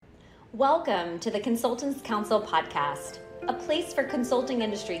Welcome to the Consultants Council podcast, a place for consulting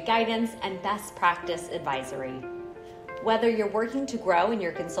industry guidance and best practice advisory. Whether you're working to grow in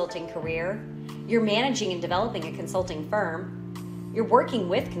your consulting career, you're managing and developing a consulting firm, you're working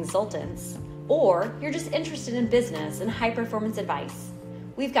with consultants, or you're just interested in business and high-performance advice,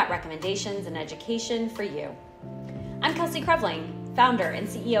 we've got recommendations and education for you. I'm Kelsey Krevling, founder and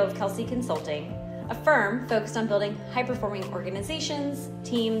CEO of Kelsey Consulting, a firm focused on building high-performing organizations,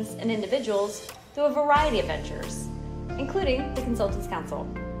 teams, and individuals through a variety of ventures, including the Consultants Council.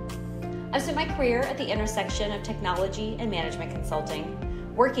 I've spent my career at the intersection of technology and management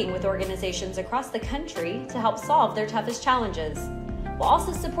consulting, working with organizations across the country to help solve their toughest challenges, while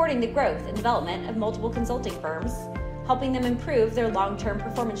also supporting the growth and development of multiple consulting firms, helping them improve their long-term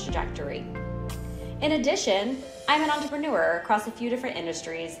performance trajectory. In addition, I'm an entrepreneur across a few different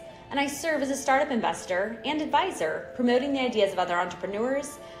industries, and I serve as a startup investor and advisor, promoting the ideas of other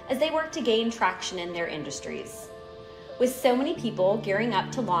entrepreneurs as they work to gain traction in their industries. With so many people gearing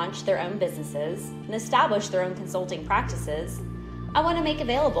up to launch their own businesses and establish their own consulting practices, I want to make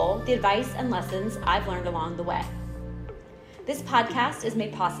available the advice and lessons I've learned along the way. This podcast is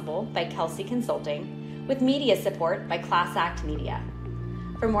made possible by Kelsey Consulting, with media support by Class Act Media.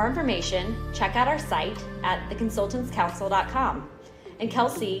 For more information, check out our site at theconsultantscouncil.com and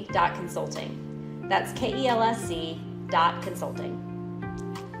kelsey.consulting. That's KELSC.consulting.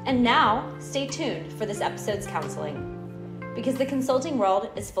 And now, stay tuned for this episode's counseling, because the consulting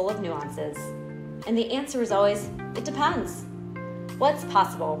world is full of nuances, and the answer is always, it depends. What's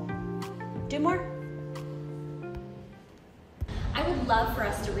possible? Do more? I would love for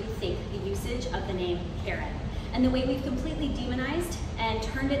us to rethink the usage of the name Karen and the way we've completely demonized and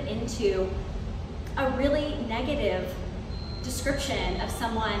turned it into a really negative description of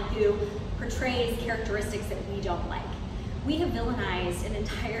someone who portrays characteristics that we don't like. We have villainized an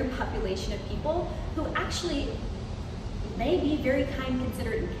entire population of people who actually may be very kind,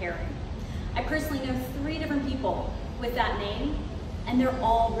 considerate, and caring. I personally know 3 different people with that name, and they're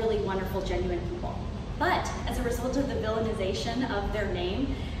all really wonderful, genuine people. But as a result of the villainization of their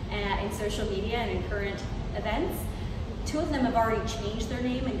name in social media and in current events, 2 of them have already changed their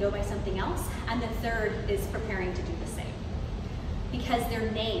name and go by something else, and the 3rd is preparing to do the same. Because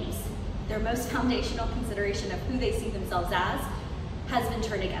their names, their most foundational consideration of who they see themselves as, has been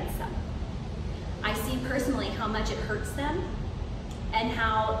turned against them. I see personally how much it hurts them and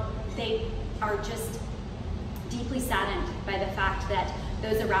how they are just deeply saddened by the fact that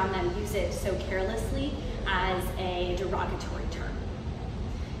those around them use it so carelessly as a derogatory term.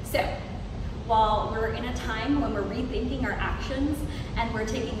 So, while we're in a time when we're rethinking our actions and we're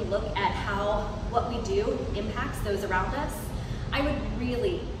taking a look at how what we do impacts those around us, I would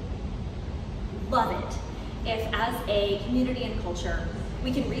really love it if, as a community and culture,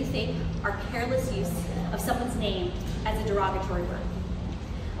 we can rethink our careless use of someone's name as a derogatory word.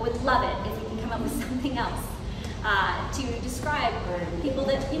 I would love it if we can come up with something else to describe people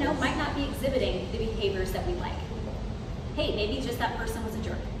that, might not be exhibiting the behaviors that we like. Hey, maybe just that person was a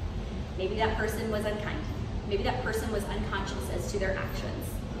jerk. Maybe that person was unkind. Maybe that person was unconscious as to their actions.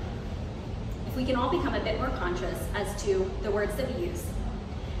 If we can all become a bit more conscious as to the words that we use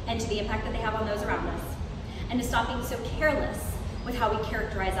and to the impact that they have on those around us, and to stop being so careless with how we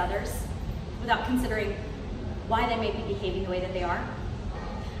characterize others without considering why they may be behaving the way that they are,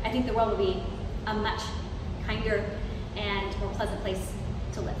 I think the world will be a much kinder and more pleasant place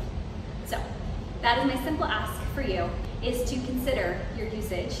to live. So that is my simple ask for you, is to consider your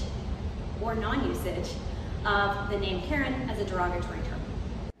usage or non-usage of the name Karen as a derogatory term.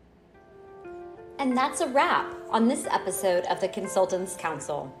 And that's a wrap on this episode of the Consultants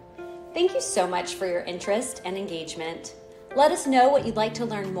Council. Thank you so much for your interest and engagement. Let us know what you'd like to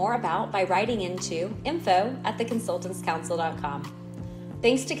learn more about by writing into info@theconsultantscouncil.com.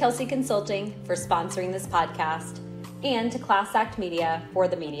 Thanks to Kelsey Consulting for sponsoring this podcast, and to Class Act Media for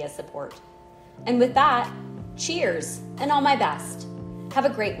the media support. And with that, cheers and all my best. Have a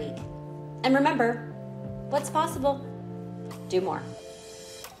great week. And remember, what's possible? Do more.